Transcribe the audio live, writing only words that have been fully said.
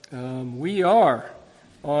We are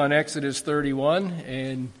on Exodus 31,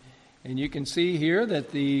 and you can see here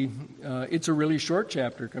that it's a really short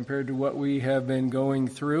chapter compared to what we have been going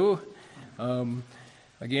through. Again,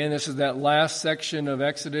 this is that last section of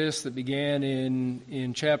Exodus that began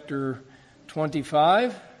in chapter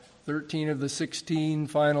 25, 13 of the 16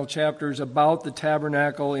 final chapters about the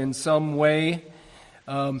tabernacle in some way.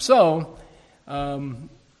 That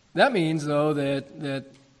means, though, that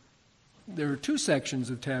there are two sections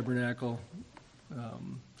of tabernacle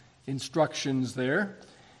instructions there,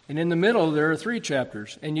 and in the middle there are three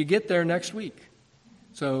chapters, and you get there next week.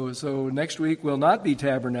 So next week will not be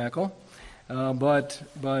tabernacle, but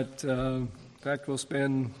in fact we'll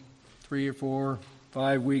spend 3 or 4,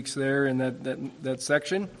 5 weeks there in that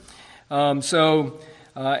section.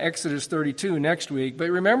 Exodus 32 next week.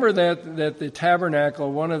 But remember that the tabernacle,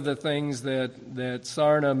 one of the things that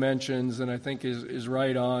Sarna mentions, and I think is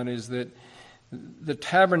right on, is that the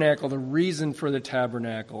tabernacle, the reason for the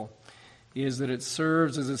tabernacle, is that it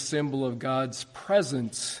serves as a symbol of God's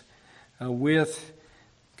presence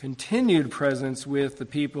continued presence with the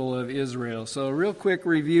people of Israel. So a real quick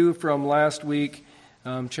review from last week,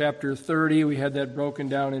 chapter 30. We had that broken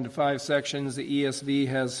down into 5 sections. The ESV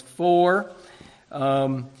has 4.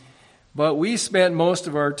 But we spent most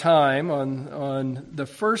of our time on the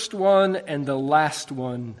first one and the last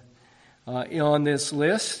one on this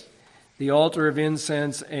list, the altar of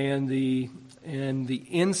incense and the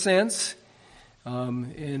incense.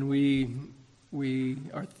 And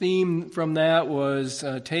our theme from that was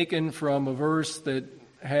taken from a verse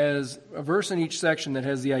in each section that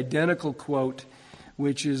has the identical quote,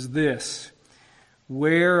 which is this: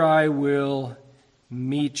 "Where I will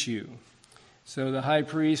meet you." So the high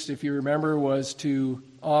priest, if you remember, was to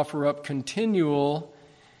offer up continual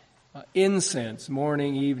incense,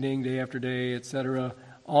 morning, evening, day after day, etc.,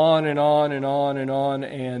 on and on and on and on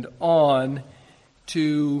and on,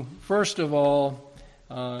 to, first of all,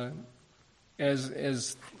 as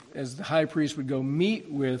the high priest would go meet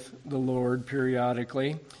with the Lord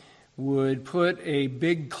periodically, would put a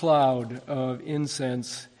big cloud of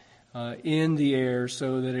incense in the air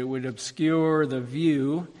so that it would obscure the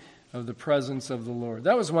view of the presence of the Lord.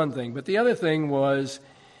 That was one thing. But the other thing was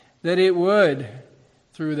that it would,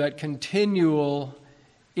 through that continual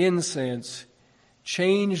incense,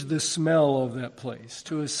 change the smell of that place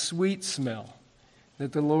to a sweet smell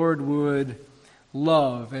that the Lord would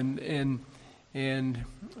love. And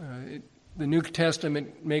the New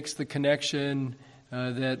Testament makes the connection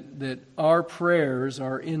that our prayers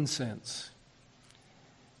are incense.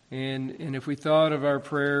 And if we thought of our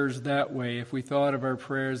prayers that way, if we thought of our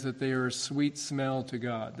prayers that they are a sweet smell to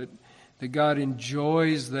God, that God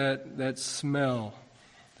enjoys that smell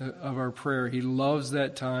of our prayer. He loves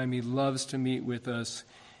that time. He loves to meet with us.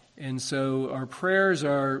 And so our prayers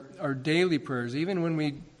are our daily prayers, even when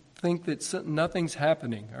we think that nothing's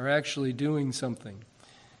happening, are actually doing something.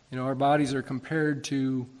 You know, our bodies are compared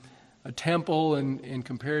to a temple and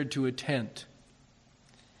compared to a tent.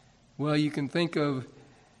 Well, you can think of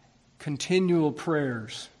continual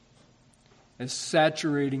prayers as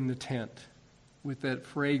saturating the tent with that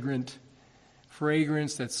fragrance,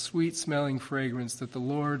 that sweet-smelling fragrance that the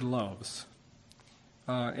Lord loves.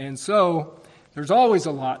 And so there's always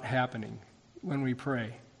a lot happening when we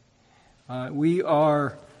pray. We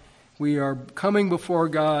are coming before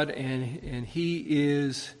God, and He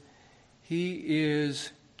is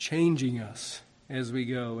changing us as we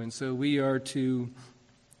go. And so we are to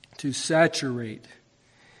saturate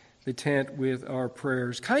the tent with our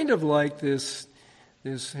prayers, kind of like this.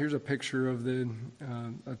 Here's a picture of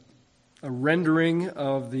a rendering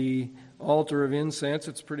of the altar of incense.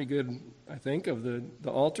 It's pretty good, I think, of the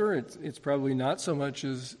altar. It's probably not so much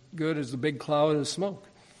as good as the big cloud of smoke,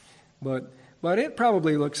 but it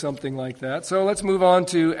probably looks something like that. So let's move on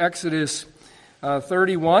to Exodus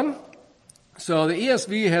 31. So the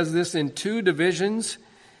ESV has this in 2 divisions.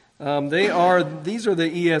 These are the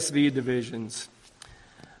ESV divisions: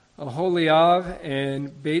 Aholiab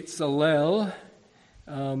and Betzalel,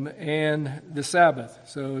 and the Sabbath.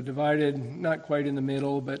 So divided not quite in the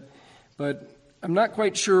middle, but I'm not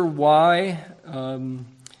quite sure why the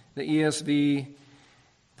ESV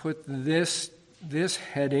put this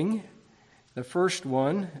heading, the first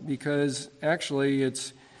one, because actually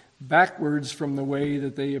it's backwards from the way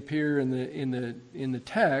that they appear in the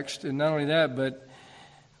text. And not only that, but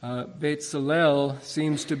Betzalel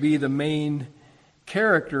seems to be the main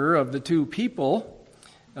character of the 2 people.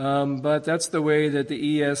 But that's the way that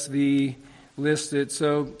the ESV lists it.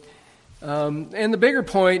 So, and the bigger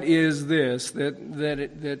point is this: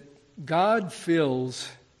 that God fills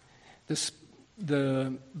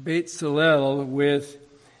the Betzalel with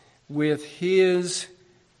with His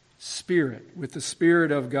Spirit, with the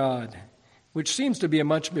Spirit of God, which seems to be a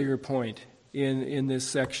much bigger point in this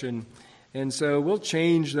section. And so we'll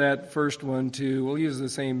change that first one we'll use the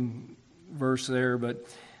same verse there, but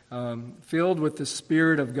filled with the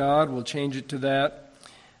Spirit of God, we'll change it to that.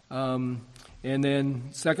 And then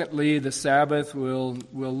secondly, the Sabbath, we'll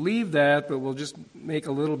leave that, but we'll just make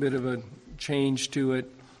a little bit of a change to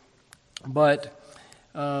it. But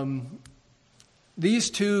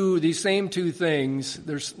these same two things,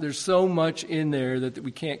 there's so much in there that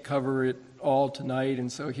we can't cover it all tonight.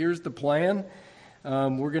 And so here's the plan.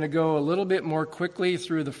 We're going to go a little bit more quickly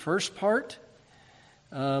through the first part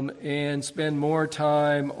and spend more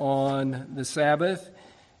time on the Sabbath.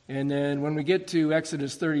 And then when we get to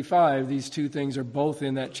Exodus 35, these two things are both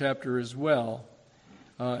in that chapter as well.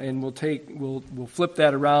 And we'll flip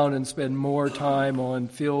that around and spend more time on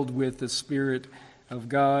filled with the Spirit of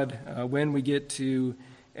God when we get to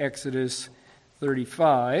Exodus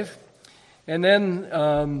 35. And then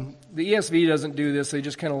the ESV doesn't do this. They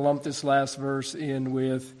just kind of lump this last verse in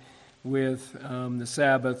with the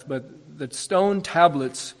Sabbath. But the stone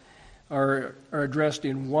tablets are addressed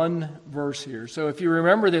in one verse here. So if you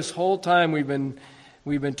remember, this whole time we've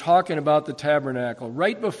been talking about the tabernacle.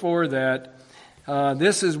 Right before that,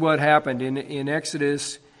 this is what happened in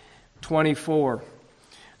Exodus 24.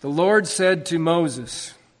 The Lord said to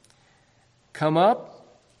Moses, "Come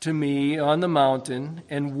up to me on the mountain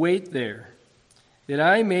and wait there, that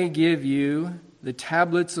I may give you the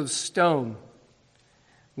tablets of stone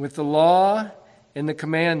with the law and the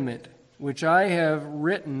commandment, which I have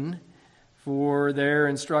written for their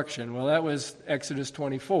instruction." Well, that was Exodus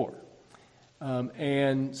 24.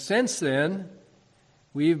 And since then,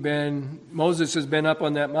 Moses has been up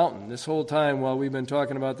on that mountain. This whole time while we've been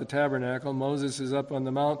talking about the tabernacle, Moses is up on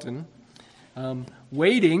the mountain,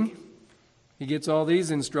 waiting. He gets all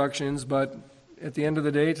these instructions, but at the end of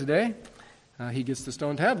the day today, he gets the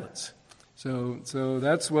stone tablets. So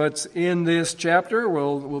that's what's in this chapter.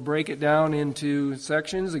 We'll break it down into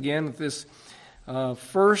sections. Again, with this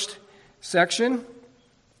first section,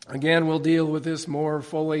 again, we'll deal with this more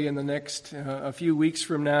fully in the next a few weeks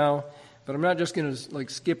from now. But I'm not just going to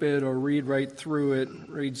skip it or read straight through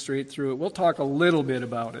it. We'll talk a little bit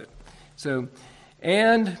about it. So,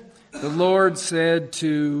 and the Lord said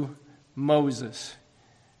to Moses.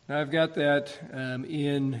 Now I've got that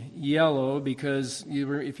in yellow because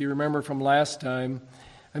if you remember from last time,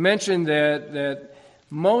 I mentioned that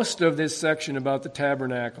most of this section about the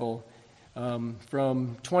tabernacle,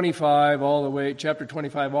 from 25 all the way, chapter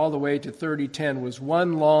 25 all the way to 30:10, was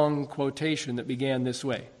one long quotation that began this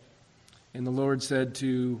way. And the Lord said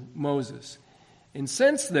to Moses. And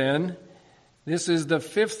since then, this is the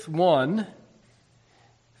fifth time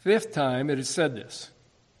it has said this.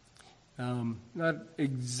 Not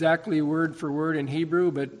exactly word for word in Hebrew,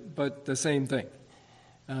 but the same thing.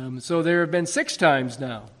 So there have been 6 times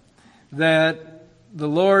now that the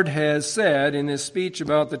Lord has said in this speech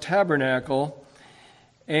about the tabernacle,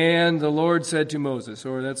 and the Lord said to Moses,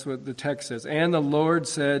 or that's what the text says, and the Lord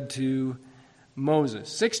said to Moses.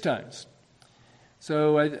 6 times.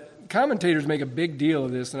 So commentators make a big deal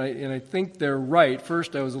of this, and I think they're right.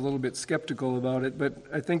 First, I was a little bit skeptical about it, but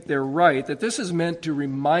I think they're right, that this is meant to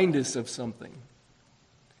remind us of something.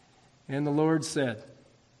 And the Lord said,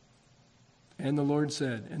 and the Lord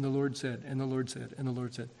said, and the Lord said, and the Lord said, and the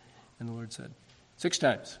Lord said, and the Lord said. 6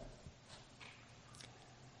 times.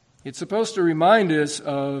 It's supposed to remind us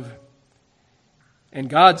of, and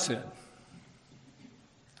God said,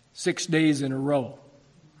 6 days in a row.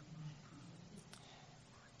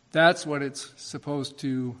 That's what it's supposed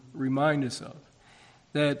to remind us of.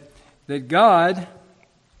 That God,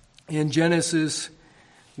 in Genesis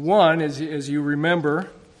 1, as you remember,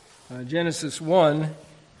 Genesis 1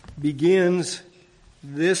 begins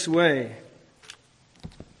this way.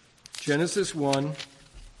 Genesis 1,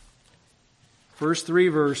 first 3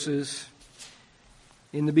 verses.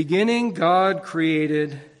 In the beginning, God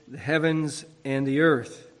created the heavens and the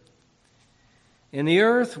earth. And the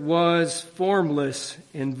earth was formless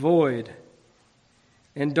and void,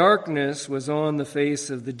 and darkness was on the face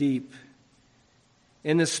of the deep.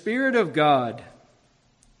 And the Spirit of God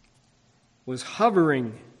was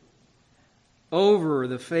hovering over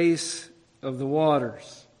the face of the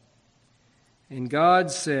waters. And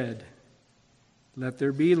God said, "Let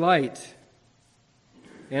there be light."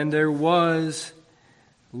 And there was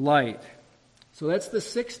light. So that's the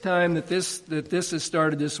 6th time that this has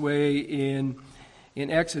started this way in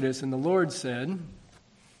Exodus. And the Lord said,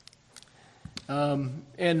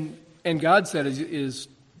 and God said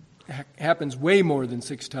happens way more than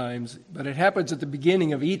 6 times, but it happens at the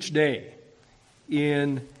beginning of each day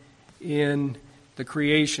in in the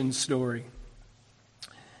creation story.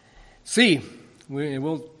 See,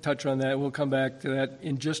 we'll touch on that. We'll come back to that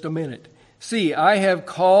in just a minute. See, I have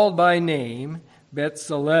called by name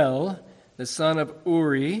Bezalel, the son of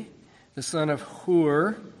Uri, the son of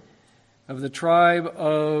Hur, of the tribe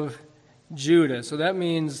of Judah. So that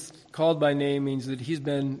means, called by name means that he's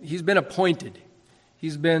been appointed.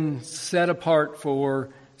 He's been set apart for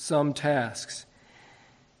some tasks.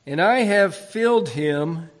 And I have filled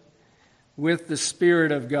him with the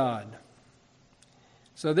Spirit of God.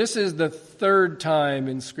 So this is the third time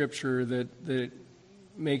in Scripture that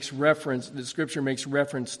Scripture makes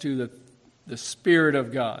reference to the Spirit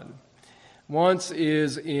of God. Once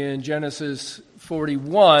is in Genesis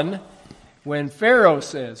 41, when Pharaoh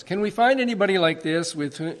says, "Can we find anybody like this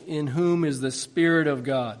in whom is the Spirit of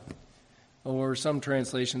God?" Or some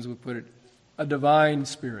translations would put it, a divine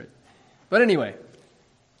spirit. But anyway,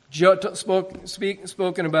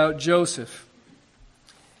 spoken about Joseph.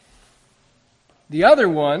 The other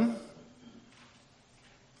one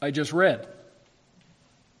I just read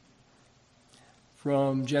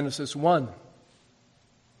from Genesis 1.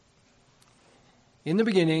 In the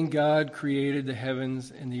beginning, God created the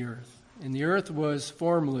heavens and the earth was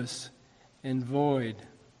formless and void.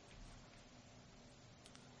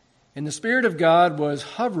 And the Spirit of God was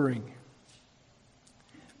hovering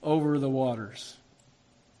over the waters.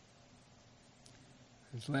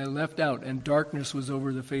 It's left out, and darkness was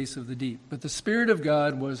over the face of the deep. But the Spirit of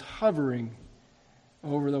God was hovering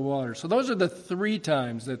over the water. So those are the three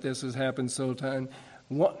times that this has happened so time.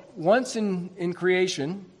 Once in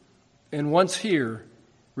creation, and once here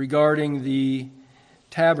regarding the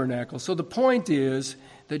tabernacle. So the point is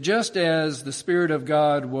that just as the Spirit of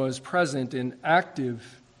God was present and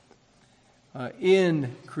active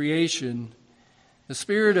in creation, the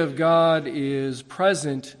Spirit of God is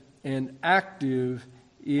present and active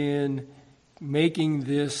in making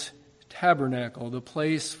this tabernacle, the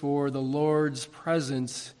place for the Lord's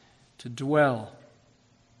presence to dwell.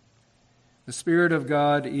 The Spirit of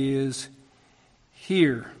God is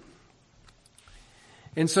here.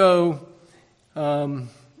 And so, what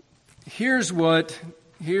does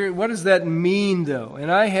that mean, though?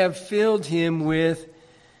 And I have filled him with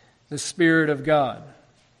the Spirit of God.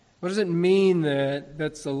 What does it mean that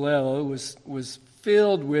Bezalel was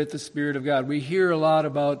filled with the Spirit of God? We hear a lot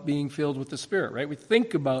about being filled with the Spirit, right? We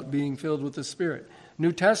think about being filled with the Spirit.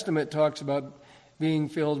 New Testament talks about being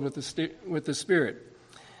filled with the Spirit.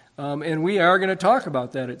 And we are going to talk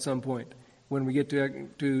about that at some point when we get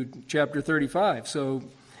to chapter 35. So,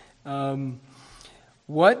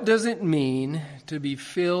 what does it mean to be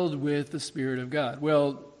filled with the Spirit of God?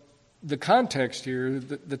 Well, the context here,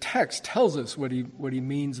 the text tells us what he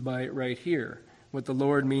means by it right here, what the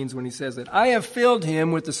Lord means when he says that. I have filled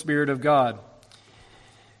him with the Spirit of God,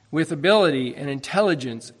 with ability and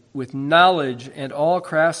intelligence, with knowledge and all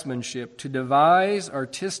craftsmanship, to devise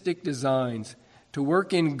artistic designs, to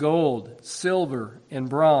work in gold, silver, and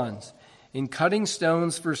bronze, in cutting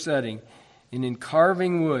stones for setting, and in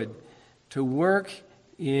carving wood, to work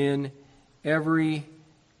in every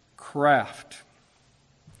craft.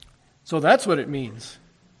 So that's what it means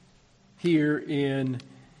here in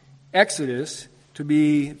Exodus,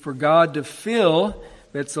 for God to fill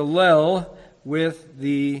Bezalel with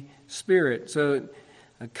the Spirit. So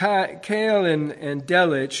Kale and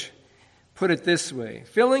Delitzsch put it this way: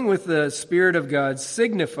 filling with the Spirit of God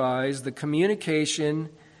signifies the communication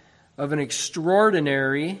of an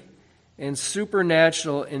extraordinary and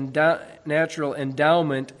supernatural natural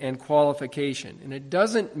endowment and qualification. And it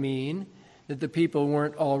doesn't mean that the people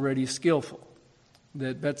weren't already skillful,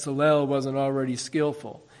 that Bezalel wasn't already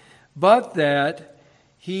skillful, but that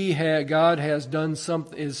God has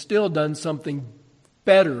still done something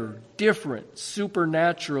better, different,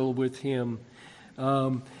 supernatural with him.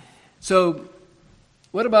 So,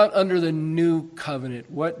 what about under the new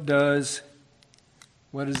covenant? What does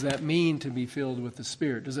that mean to be filled with the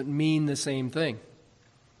Spirit? Does it mean the same thing?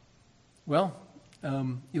 Well,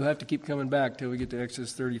 you'll have to keep coming back till we get to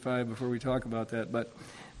Exodus 35 before we talk about that.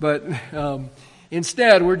 But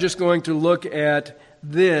instead, we're just going to look at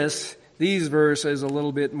these verses a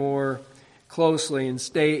little bit more closely and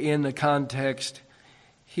stay in the context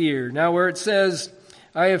here. Now, where it says,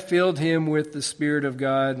 I have filled him with the Spirit of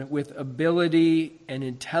God, with ability and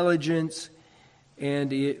intelligence,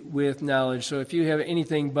 and with knowledge. So if you have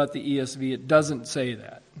anything but the ESV, it doesn't say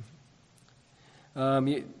that.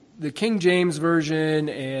 The King James Version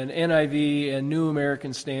and NIV and New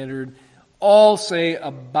American Standard all say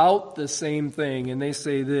about the same thing, and they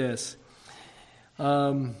say this: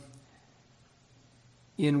 in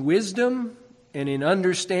wisdom and in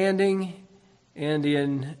understanding and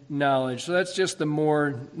in knowledge. So that's just the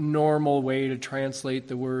more normal way to translate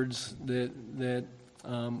the words that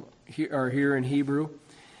are here in Hebrew.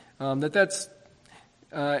 That's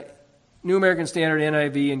New American Standard,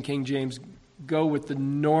 NIV, and King James go with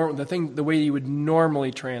the way you would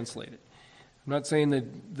normally translate it. I'm not saying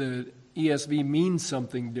that the ESV means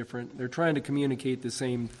something different. They're trying to communicate the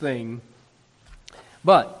same thing,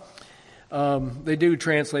 but they do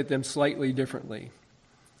translate them slightly differently.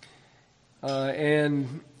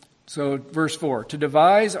 And so, verse 4, to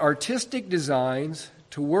devise artistic designs,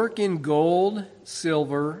 to work in gold,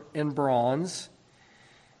 silver, and bronze,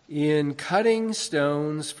 in cutting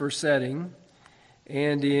stones for setting,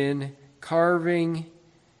 and in carving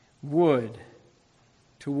wood,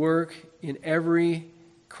 to work in every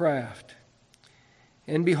craft.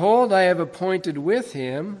 And behold, I have appointed with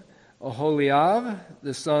him Oholiab,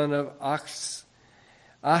 the son of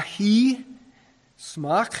Ahisamach,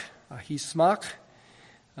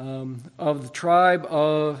 of the tribe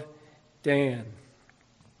of Dan.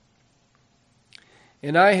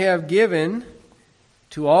 And I have given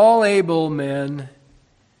to all able men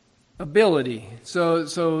ability.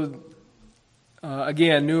 So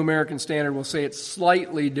again, New American Standard will say it's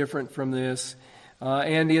slightly different from this.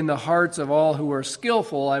 And in the hearts of all who are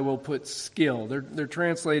skillful, I will put skill. They're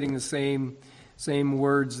translating the same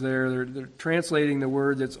words there. They're translating the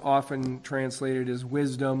word that's often translated as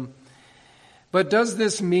wisdom. But does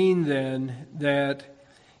this mean then that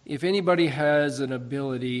if anybody has an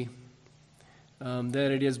ability,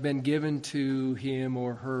 that it has been given to him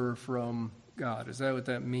or her from God? Is that what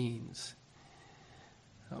that means?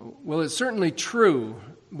 Well, it's certainly true,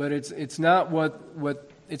 but it's not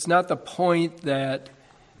it's not the point that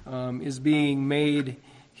is being made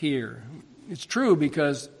here. It's true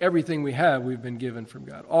because everything we have, we've been given from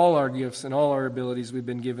God. All our gifts and all our abilities, we've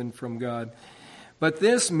been given from God. But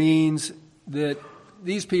this means that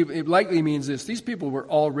these people, it likely means this, these people were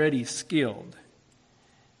already skilled.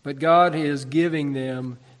 But God is giving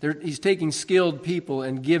them, He's taking skilled people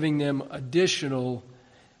and giving them additional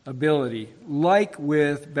ability, like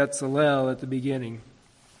with Bezalel at the beginning.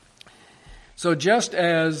 So just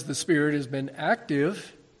as the Spirit has been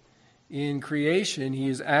active in creation, He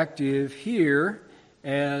is active here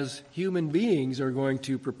as human beings are going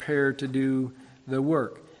to prepare to do the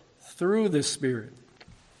work through the Spirit.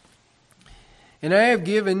 And I have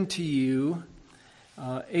given to you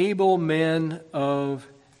able men of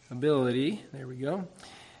ability. There we go.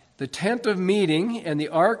 The tent of meeting and the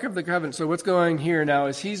ark of the covenant. So what's going on here now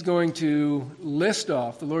is he's going to list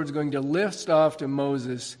off, the Lord's going to list off to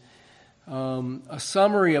Moses a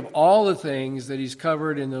summary of all the things that he's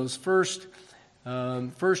covered in those first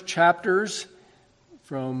chapters,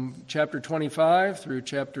 from chapter 25 through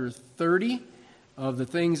chapter 30 of the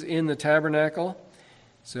things in the tabernacle.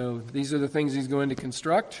 So these are the things he's going to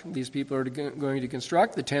construct. These people are going to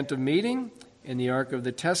construct the tent of meeting and the ark of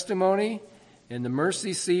the testimony and the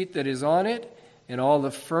mercy seat that is on it and all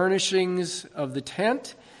the furnishings of the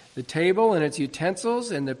tent, the table and its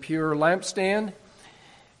utensils and the pure lampstand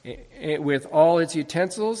with all its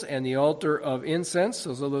utensils and the altar of incense.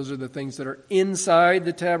 So those are the things that are inside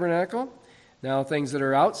the tabernacle. Now things that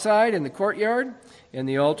are outside in the courtyard and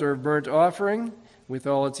the altar of burnt offering with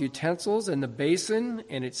all its utensils and the basin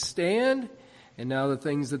and its stand. And now the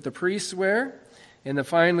things that the priests wear. And the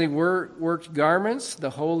finely worked garments,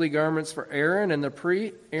 the holy garments for Aaron the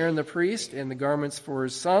priest, and the garments for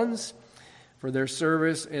his sons for their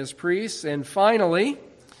service as priests. And finally,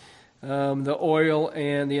 the oil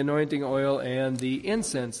and the anointing oil and the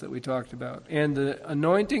incense that we talked about. And the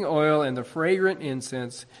anointing oil and the fragrant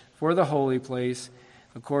incense for the holy place,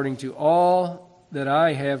 according to all that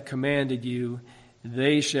I have commanded you,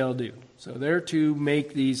 they shall do. So they're to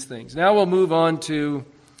make these things. Now we'll move on to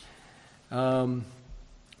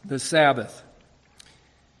the Sabbath.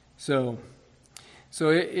 So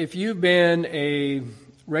if you've been a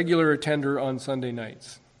regular attender on Sunday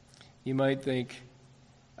nights, you might think,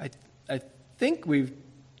 I think we've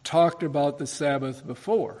talked about the Sabbath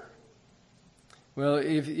before. Well,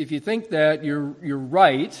 if you think that, you're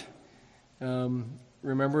right.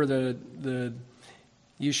 Remember the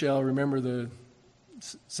you shall remember the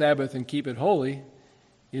Sabbath and keep it holy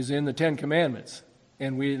is in the Ten Commandments.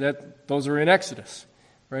 And those are in Exodus,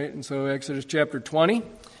 right? And so Exodus chapter 20.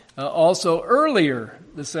 Also earlier,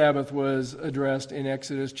 the Sabbath was addressed in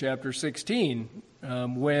Exodus chapter 16,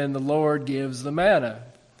 when the Lord gives the manna,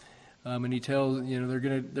 and He tells they're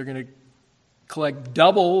going to collect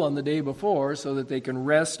double on the day before so that they can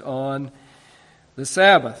rest on the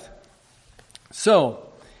Sabbath. So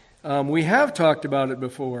we have talked about it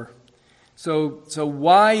before. So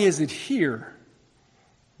why is it here?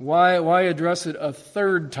 Why address it a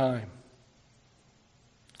third time?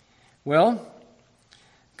 Well,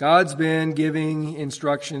 God's been giving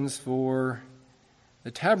instructions for the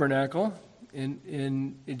tabernacle,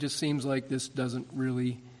 and it just seems like this doesn't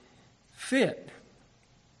really fit.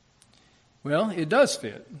 Well, it does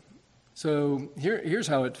fit. So here's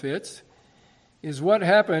how it fits, is what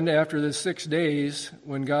happened after the 6 days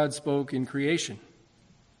when God spoke in creation.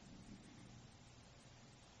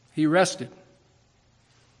 He rested.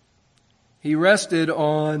 He rested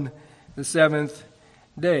on the seventh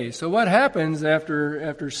day. So what happens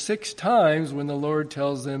after 6 times when the Lord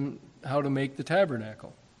tells them how to make the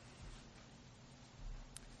tabernacle?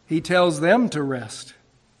 He tells them to rest.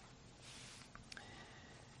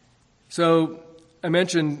 So I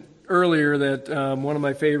mentioned earlier that one of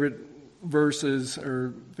my favorite verses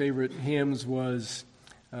or favorite hymns was,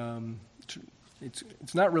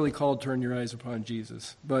 it's not really called "Turn Your Eyes Upon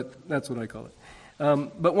Jesus," but that's what I call it.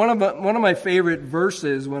 But one of my favorite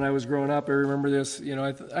verses when I was growing up, I remember this.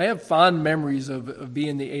 I have fond memories of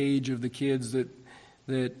being the age of the kids that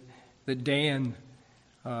Dan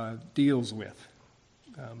deals with.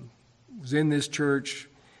 Was in this church.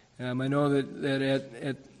 I know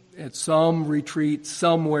that at some retreat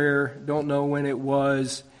somewhere, don't know when it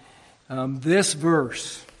was, this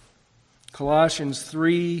verse, Colossians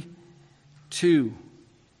 3:2,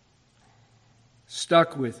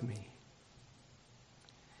 stuck with me.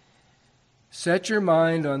 Set your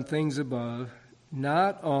mind on things above,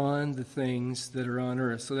 not on the things that are on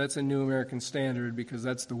earth. So that's a New American Standard because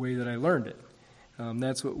that's the way that I learned it.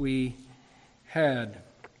 That's what we had.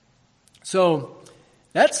 So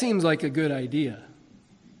that seems like a good idea,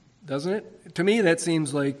 doesn't it? To me, that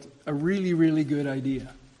seems like a really, really good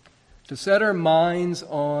idea. To set our minds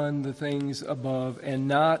on the things above and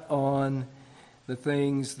not on the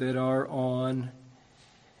things that are on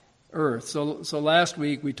earth. So last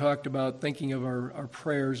week we talked about thinking of our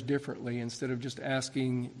prayers differently instead of just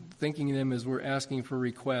thinking of them as we're asking for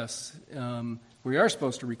requests. We are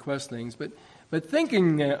supposed to request things, but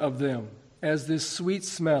thinking of them as this sweet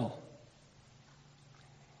smell.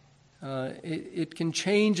 It can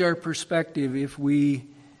change our perspective if we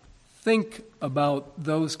think about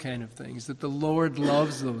those kind of things, that the Lord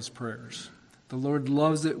loves those prayers. The Lord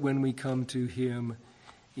loves it when we come to Him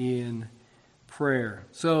in prayer.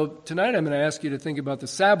 So tonight I'm going to ask you to think about the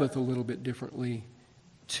Sabbath a little bit differently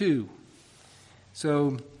too.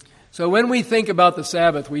 So when we think about the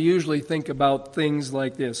Sabbath, we usually think about things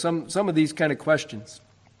like this. Some of these kind of questions.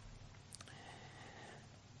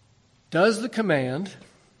 Does the command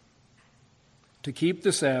to keep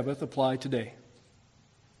the Sabbath apply today?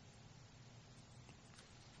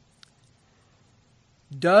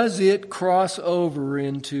 Does it cross over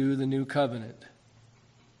into the new covenant?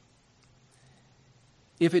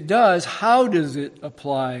 If it does, how does it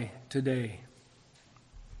apply today?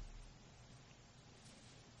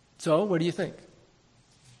 So, what do you think?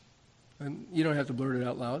 You don't have to blurt it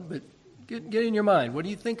out loud, but get in your mind. What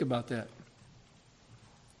do you think about that?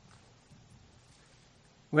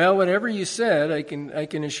 Well, whatever you said, I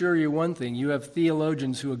can assure you one thing. You have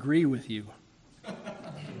theologians who agree with you.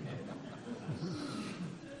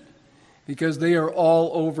 Because they are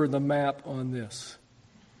all over the map on this.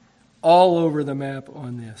 All over the map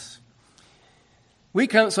on this. We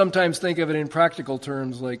can sometimes think of it in practical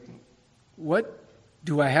terms like, what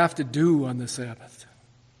do I have to do on the Sabbath?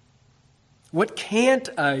 What can't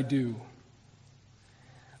I do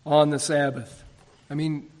on the Sabbath? I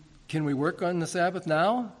mean, can we work on the Sabbath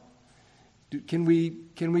now? Can we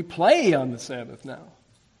play on the Sabbath now?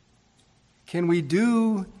 Can we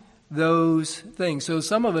do those things? So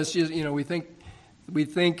some of us just, we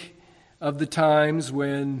think of the times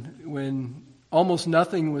when almost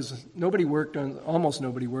nobody worked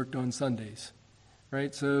on Sundays,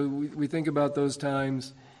 right? So we think about those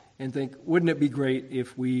times and think, wouldn't it be great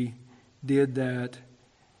if we did that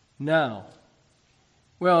now?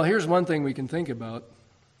 Well, here's one thing we can think about.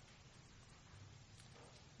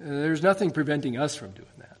 There's nothing preventing us from doing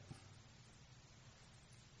that.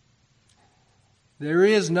 There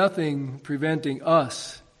is nothing preventing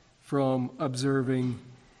us from observing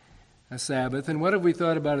a Sabbath. And what have we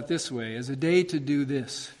thought about it this way? As a day to do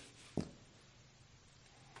this.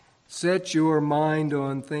 Set your mind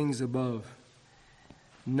on things above,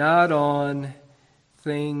 not on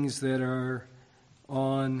things that are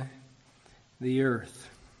on the earth.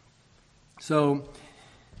 So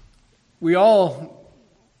we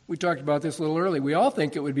talked about this a little early. We all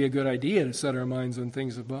think it would be a good idea to set our minds on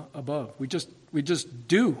things above. We just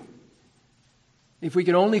do. If we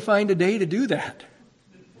could only find a day to do that.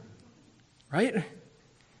 Right?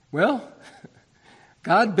 Well,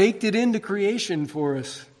 God baked it into creation for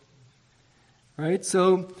us Right?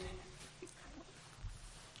 So,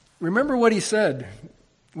 remember what he said,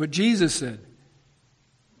 what Jesus said.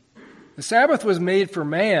 The Sabbath was made for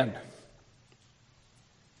man.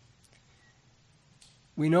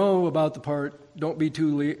 We know about the part, don't be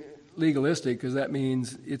too legalistic, because that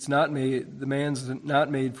means it's not made, the man's not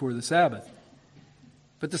made for the Sabbath.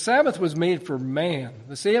 But the Sabbath was made for man.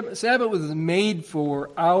 The Sabbath was made for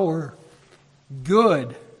our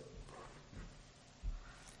good.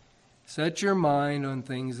 Set your mind on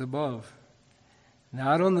things above,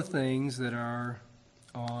 not on the things that are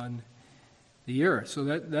on the earth. So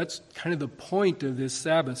that's kind of the point of this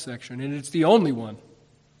Sabbath section, and it's the only one.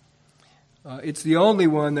 It's the only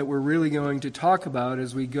one that we're really going to talk about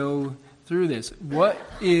as we go through this. What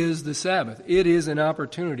is the Sabbath? It is an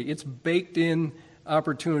opportunity. It's baked in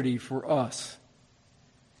opportunity for us.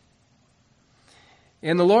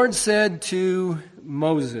 And the Lord said to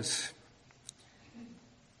Moses,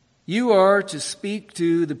 "You are to speak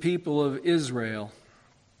to the people of Israel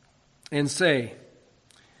and say,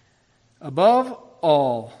 above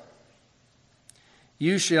all,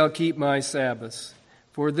 you shall keep my Sabbaths.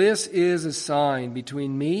 For this is a sign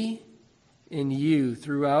between me and you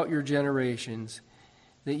throughout your generations,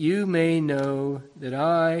 that you may know that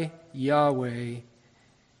I, Yahweh,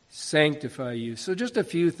 sanctify you." So just a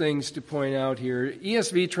few things to point out here.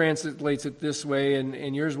 ESV translates it this way,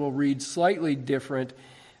 and yours will read slightly different.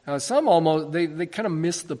 Some almost, they kind of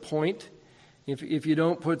miss the point. If you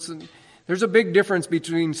don't put some... There's a big difference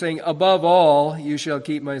between saying, above all, you shall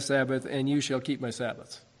keep my Sabbath, and you shall keep my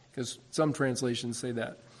Sabbaths. Because some translations say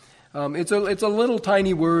that. It's a little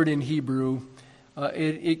tiny word in Hebrew.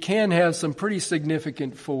 It can have some pretty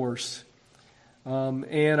significant force.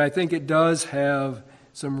 And I think it does have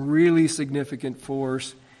some really significant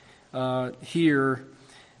force here.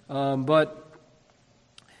 But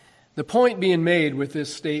the point being made with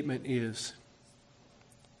this statement is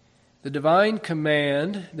the divine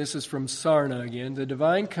command, this is from Sarna again, the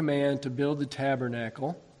divine command to build the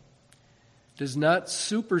tabernacle does not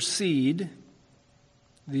supersede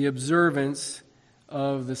the observance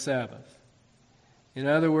of the Sabbath. In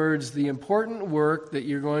other words, the important work that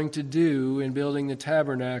you're going to do in building the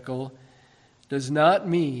tabernacle does not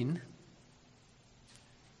mean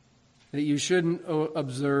that you shouldn't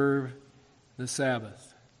observe the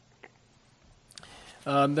Sabbath.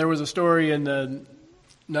 There was a story in the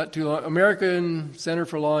not too long American Center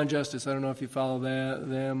for Law and Justice. I don't know if you follow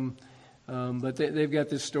them. But they've got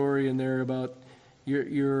this story in there about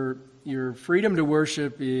your freedom to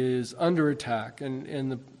worship is under attack,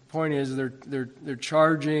 and the point is they're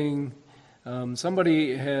charging.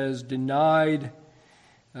 Somebody has denied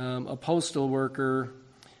a postal worker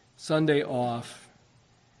Sunday off,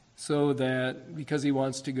 so that because he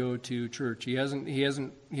wants to go to church, he hasn't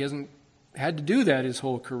had to do that his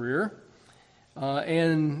whole career,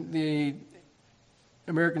 and the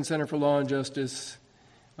American Center for Law and Justice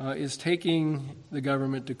is taking the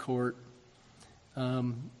government to court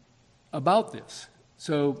about this.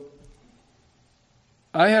 So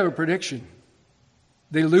I have a prediction.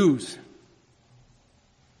 They lose.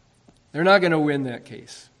 They're not going to win that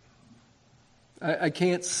case. I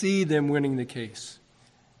can't see them winning the case.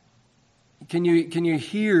 Can you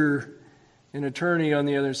hear an attorney on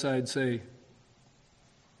the other side say,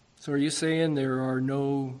 "So are you saying there are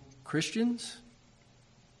no Christians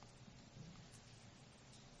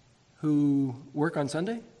who work on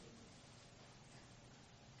Sunday?"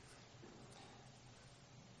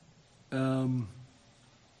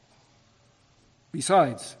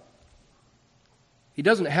 Besides, he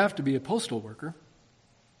doesn't have to be a postal worker.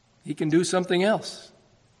 He can do something else.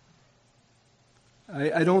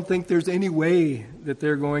 I don't think there's any way that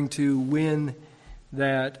they're going to win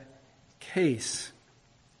that case.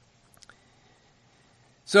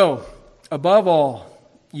 So, above all,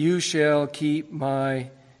 you shall keep my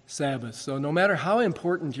Sabbath. So no matter how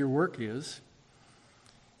important your work is,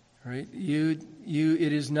 right,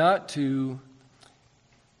 it is not to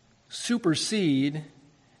supersede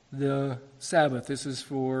the Sabbath. This is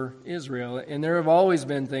for Israel. And there have always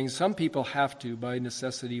been things, some people have to, by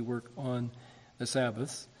necessity, work on the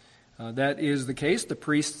Sabbath. That is the case. The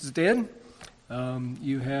priests did.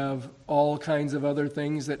 You have all kinds of other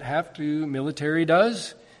things that have to. Military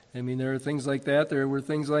does. I mean, there are things like that. There were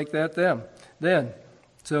things like that then.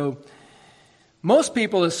 So most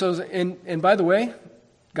people associate, and by the way,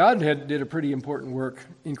 God did a pretty important work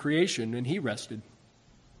in creation, and He rested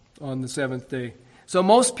on the seventh day. So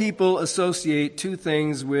most people associate two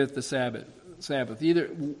things with the Sabbath, either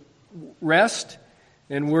rest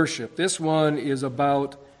and worship. This one is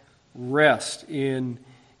about rest in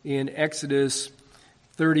Exodus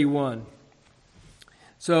 31.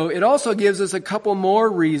 So it also gives us a couple more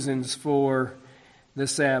reasons for the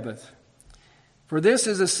Sabbath. For this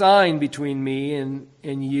is a sign between me and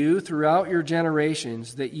you throughout your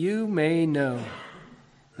generations, that you may know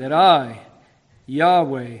that I,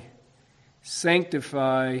 Yahweh,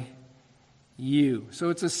 sanctify you.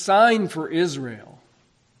 So it's a sign for Israel.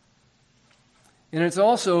 And it's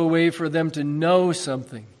also a way for them to know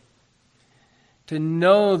something. To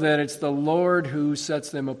know that it's the Lord who sets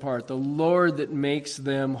them apart, the Lord that makes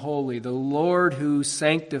them holy, the Lord who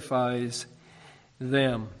sanctifies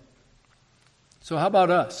them. So how about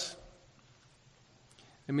us?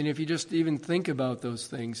 I mean, if you just even think about those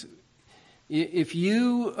things, if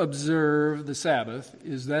you observe the Sabbath,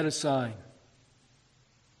 is that a sign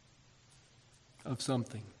of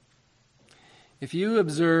something? If you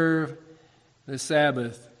observe the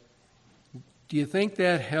Sabbath, do you think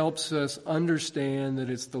that helps us understand that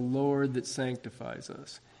it's the Lord that sanctifies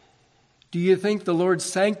us? Do you think the Lord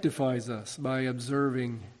sanctifies us by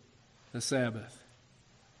observing the Sabbath?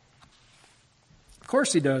 Of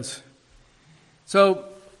course He does. So,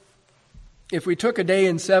 if we took a day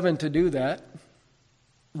in 7 to do that,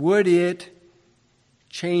 would it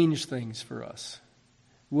change things for us?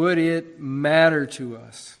 Would it matter to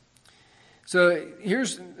us? So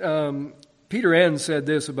here's Peter N. said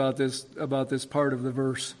this about this part of the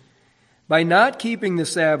verse. By not keeping the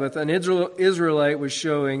Sabbath, an Israelite was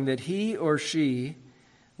showing that he or she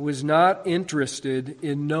was not interested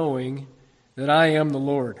in knowing that I am the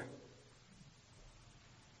Lord.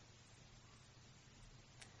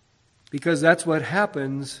 Because that's what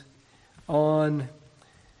happens on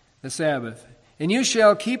the Sabbath. And you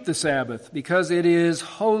shall keep the Sabbath, because it is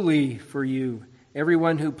holy for you.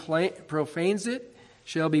 Everyone who profanes it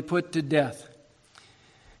shall be put to death.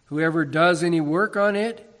 Whoever does any work on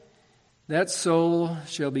it, that soul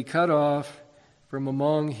shall be cut off from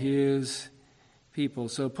among his people.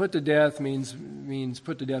 So put to death means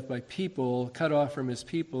put to death by people. Cut off from his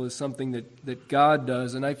people is something that God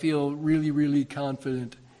does. And I feel really, really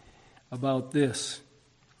confident about this.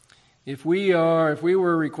 If we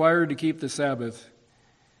were required to keep the Sabbath,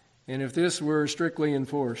 and if this were strictly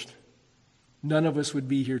enforced, none of us would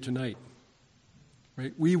be here tonight.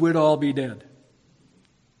 Right? We would all be dead.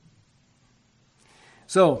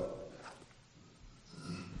 So,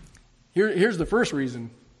 here's the first reason.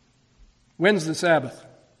 When's the Sabbath?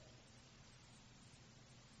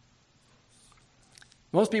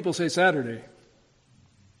 Most people say Saturday.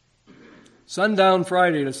 Sundown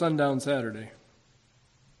Friday to sundown Saturday.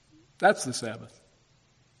 That's the Sabbath.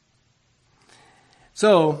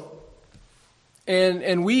 So,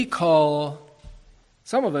 and we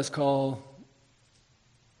some of us call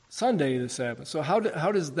Sunday the Sabbath. So how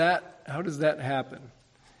does that happen?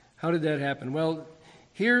 How did that happen? Well,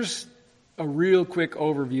 here's a real quick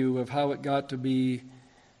overview of how we got to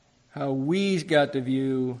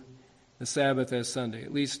view the Sabbath as Sunday.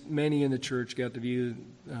 At least many in the church got to view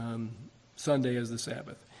Sunday as the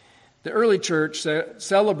Sabbath. The early church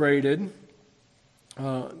celebrated,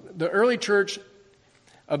 the early church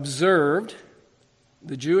observed,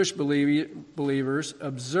 the Jewish believers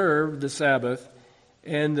observed the Sabbath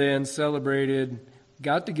and then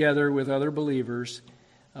got together with other believers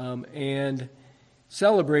and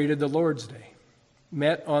celebrated the Lord's Day,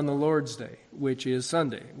 met on the Lord's Day, which is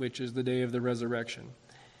Sunday, which is the day of the resurrection.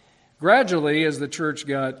 Gradually, as the church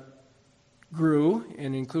grew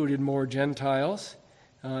and included more Gentiles,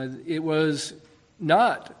 it was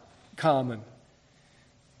not common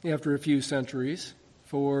after a few centuries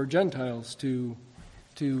for Gentiles to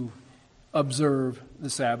observe the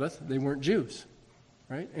Sabbath. They weren't Jews,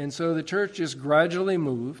 right? And so the church just gradually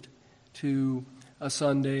moved to a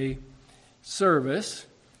Sunday service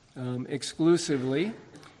exclusively,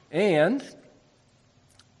 and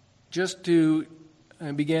just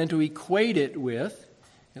began to equate it with,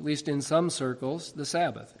 at least in some circles, the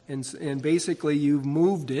Sabbath. And basically you've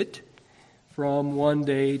moved it from one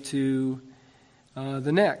day to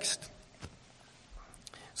the next.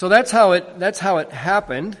 So that's how it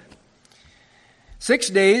happened. 6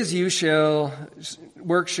 days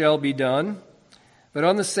work shall be done, but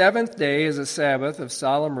on the seventh day is a Sabbath of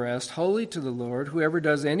solemn rest, holy to the Lord. Whoever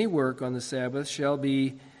does any work on the Sabbath shall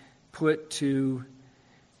be put to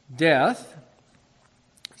death.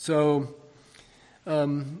 So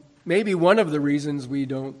maybe one of the reasons we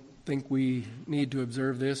don't think we need to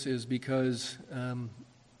observe this is because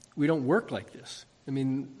we don't work like this. I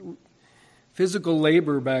mean, physical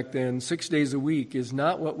labor back then, 6 days a week, is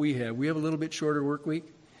not what we have. We have a little bit shorter work week.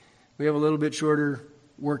 We have a little bit shorter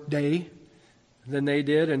work day than they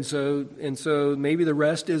did, and so maybe the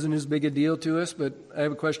rest isn't as big a deal to us. But I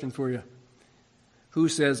have a question for you. Who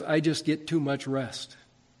says, I just get too much rest?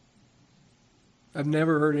 I've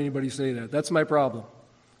never heard anybody say that. That's my problem.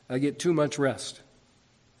 I get too much rest.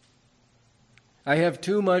 I have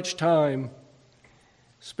too much time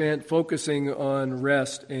spent focusing on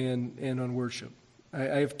rest and on worship.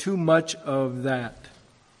 I have too much of that.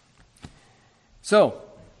 So,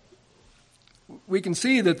 we can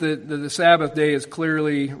see that the Sabbath day is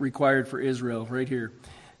clearly required for Israel right here.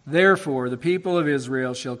 Therefore, the people of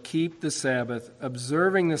Israel shall keep the Sabbath,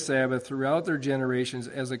 observing the Sabbath throughout their generations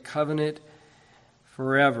as a covenant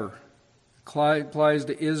forever. Applies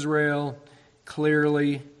to Israel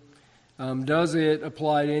clearly. Does it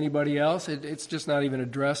apply to anybody else? It's just not even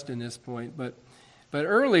addressed in this point. But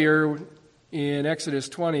earlier in Exodus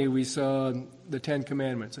 20, we saw the Ten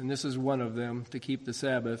Commandments, and this is one of them, to keep the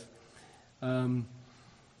Sabbath. And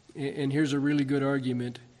here's a really good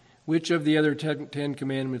argument. Which of the other Ten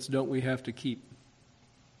Commandments don't we have to keep?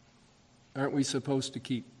 Aren't we supposed to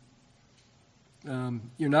keep?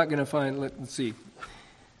 You're not going to find, let's see.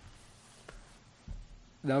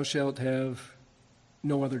 Thou shalt have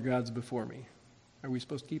no other gods before me. Are we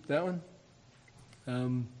supposed to keep that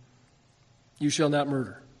one? You shall not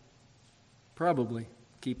murder. Probably.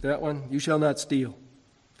 Keep that one. You shall not steal.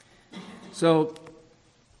 So,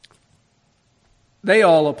 they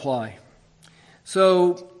all apply.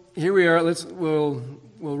 So, here we are. We'll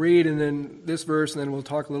read and then this verse, and then we'll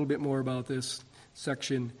talk a little bit more about this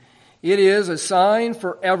section. It is a sign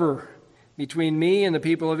forever between me and the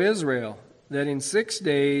people of Israel, that in 6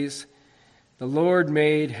 days the Lord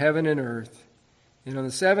made heaven and earth, and on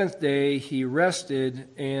the seventh day he rested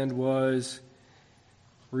and was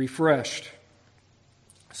refreshed.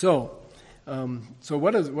 So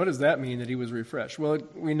what does that mean, that he was refreshed? Well,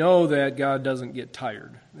 we know that God doesn't get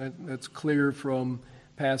tired. That's clear from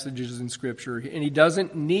passages in Scripture. And he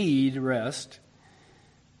doesn't need rest,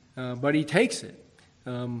 but he takes it.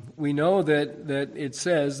 We know that it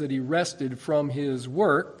says that he rested from his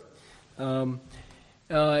work. And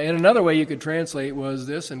another way you could translate was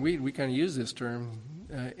this, and we kind of use this term,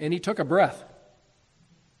 and he took a breath.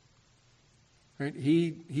 Right?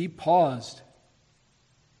 He paused.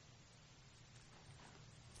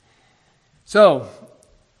 So,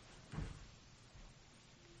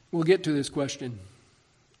 we'll get to this question,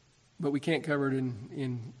 but we can't cover it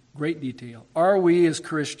in great detail. Are we as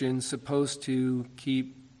Christians supposed to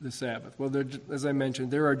keep the Sabbath? Well, as I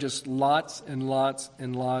mentioned, there are just lots and lots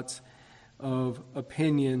and lots of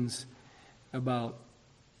opinions about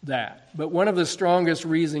that. But one of the strongest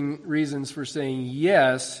reasons for saying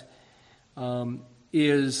yes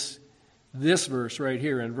is this verse right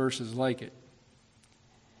here and verses like it.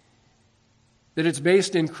 That it's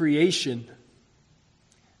based in creation,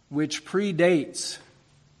 which predates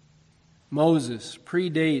Moses,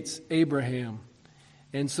 predates Abraham.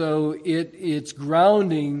 And so its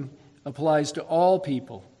grounding applies to all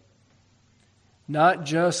people, not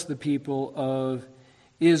just the people of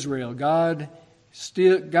Israel. God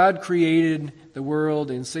created the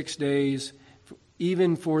world in 6 days,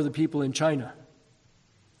 even for the people in China,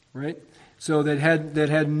 right? So that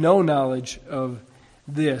had no knowledge of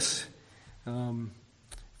this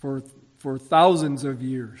for thousands of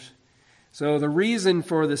years. So the reason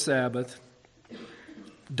for the Sabbath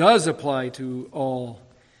does apply to all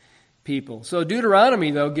people. So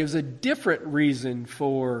Deuteronomy, though, gives a different reason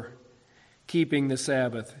for keeping the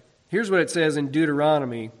Sabbath. Here's what it says in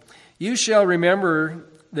Deuteronomy. You shall remember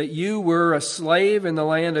that you were a slave in the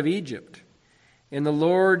land of Egypt, and the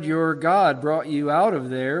Lord your God brought you out of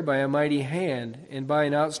there by a mighty hand and by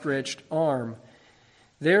an outstretched arm.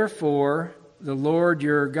 Therefore, the Lord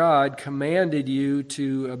your God commanded you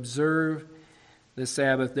to observe the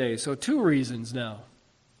Sabbath day. So 2 reasons now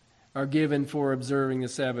are given for observing the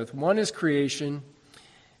Sabbath. One is creation,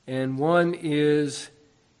 and one is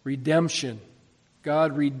redemption.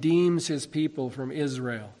 God redeems his people from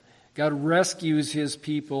Israel. God rescues his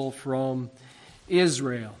people from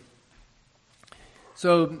Israel.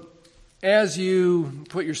 So as you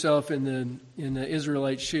put yourself in the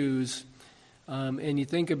Israelite shoes, and you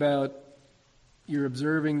think about you're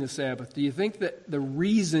observing the Sabbath, do you think that the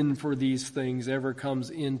reason for these things ever comes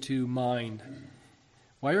into mind?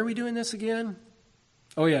 Why are we doing this again?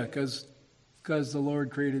 Oh yeah, because the Lord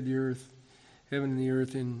created the earth, heaven and the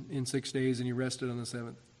earth in 6 days, and he rested on the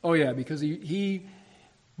seventh. Oh yeah, because he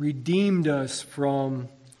redeemed us from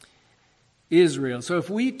Israel. So if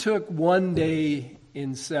we took 1 day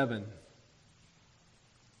in 7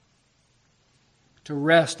 to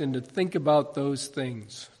rest and to think about those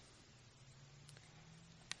things,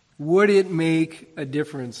 would it make a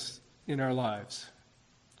difference in our lives?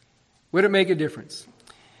 Would it make a difference?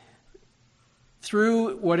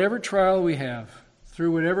 Through whatever trial we have,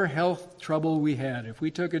 through whatever health trouble we had, if we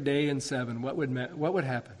took a day in 7, what would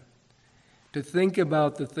happen? To think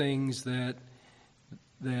about the things to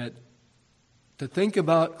think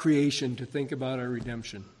about creation, to think about our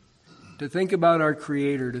redemption, to think about our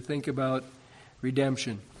Creator, to think about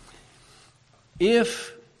redemption.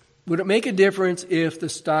 Would it make a difference if the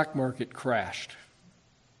stock market crashed?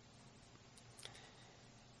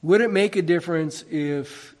 Would it make a difference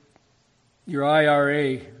if your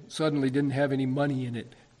IRA suddenly didn't have any money in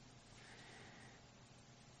it?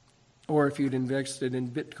 Or if you'd invested in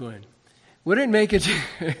Bitcoin? Would it make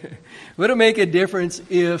a difference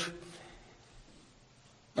if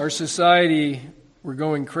our society were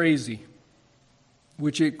going crazy,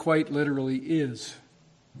 which it quite literally is?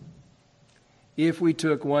 If we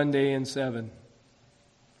took one day in 7,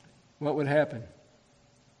 what would happen?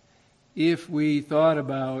 If we thought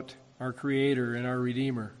about our Creator and our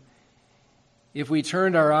Redeemer, if we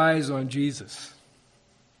turned our eyes on Jesus,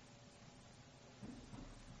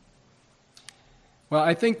 well,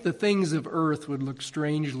 I think the things of earth would look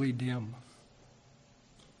strangely dim.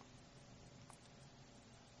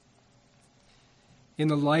 In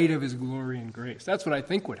the light of His glory and grace. That's what I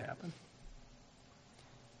think would happen.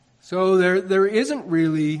 So there isn't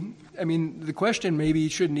really, the question maybe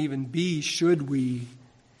shouldn't even be, should we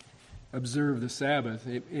observe the Sabbath?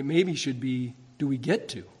 It maybe should be, do we get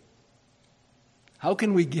to? How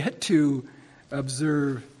can we get to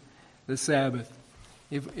observe the Sabbath?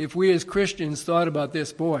 If we as Christians thought about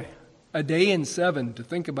this, a day in 7 to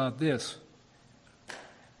think about this,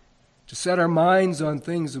 to set our minds on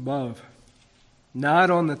things above,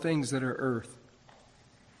 not on the things that are earth,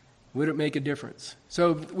 would it make a difference?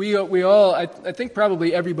 So we all, I think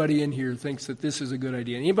probably everybody in here thinks that this is a good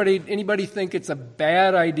idea. Anybody think it's a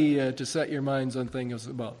bad idea to set your minds on things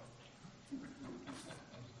above?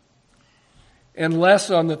 And less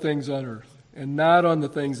on the things on earth, and not on the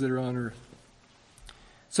things that are on earth.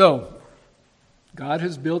 So, God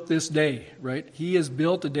has built this day, right? He has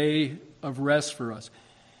built a day of rest for us.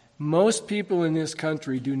 Most people in this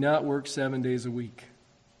country do not work 7 days a week.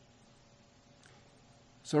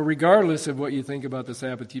 So regardless of what you think about the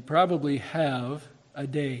Sabbath, you probably have a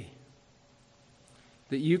day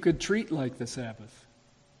that you could treat like the Sabbath.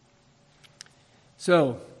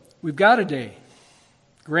 So, we've got a day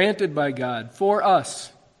granted by God for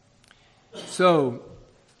us. So,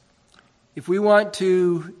 if we want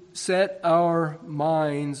to set our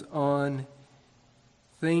minds on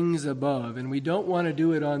things above, and we don't want to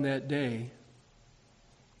do it on that day,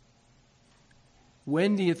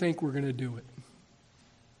 when do you think we're going to do it?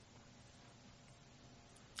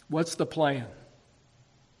 What's the plan?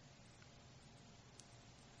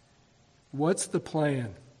 What's the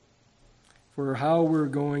plan for how we're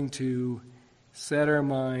going to set our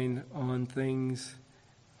mind on things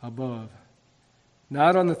above,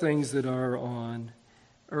 not on the things that are on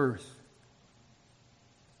earth?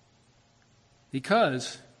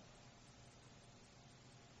 Because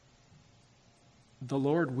the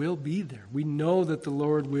Lord will be there. We know that the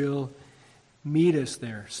Lord will meet us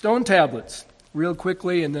there. Stone tablets, real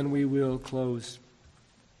quickly, and then we will close.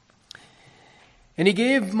 And he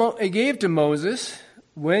gave to Moses,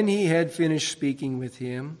 when he had finished speaking with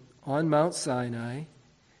him on Mount Sinai,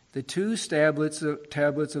 the 2 tablets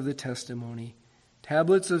of the testimony,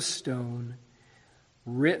 tablets of stone,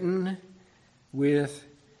 written with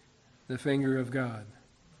the finger of God.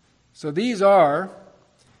 So these are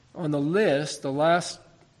on the list, the last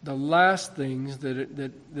things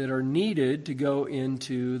that are needed to go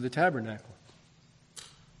into the tabernacle.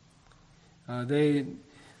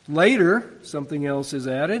 Later something else is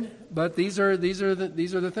added, but these are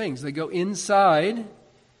the things. They go inside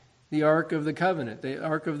the Ark of the Covenant, the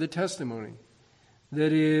Ark of the Testimony.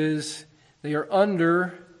 That is, they are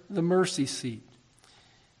under the mercy seat.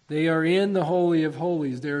 They are in the Holy of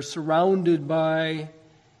Holies. They are surrounded by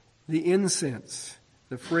the incense,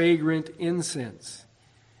 the fragrant incense,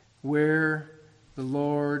 where the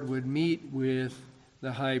Lord would meet with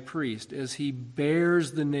the high priest as he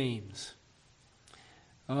bears the names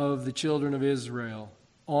of the children of Israel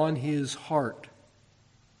on his heart.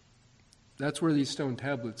 That's where these stone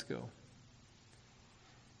tablets go.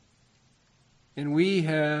 And we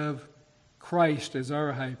have Christ as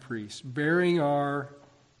our high priest, bearing our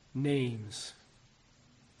names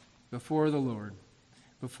before the Lord,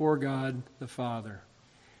 before God the Father,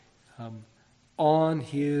 on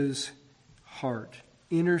his heart,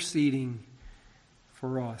 interceding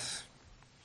for us.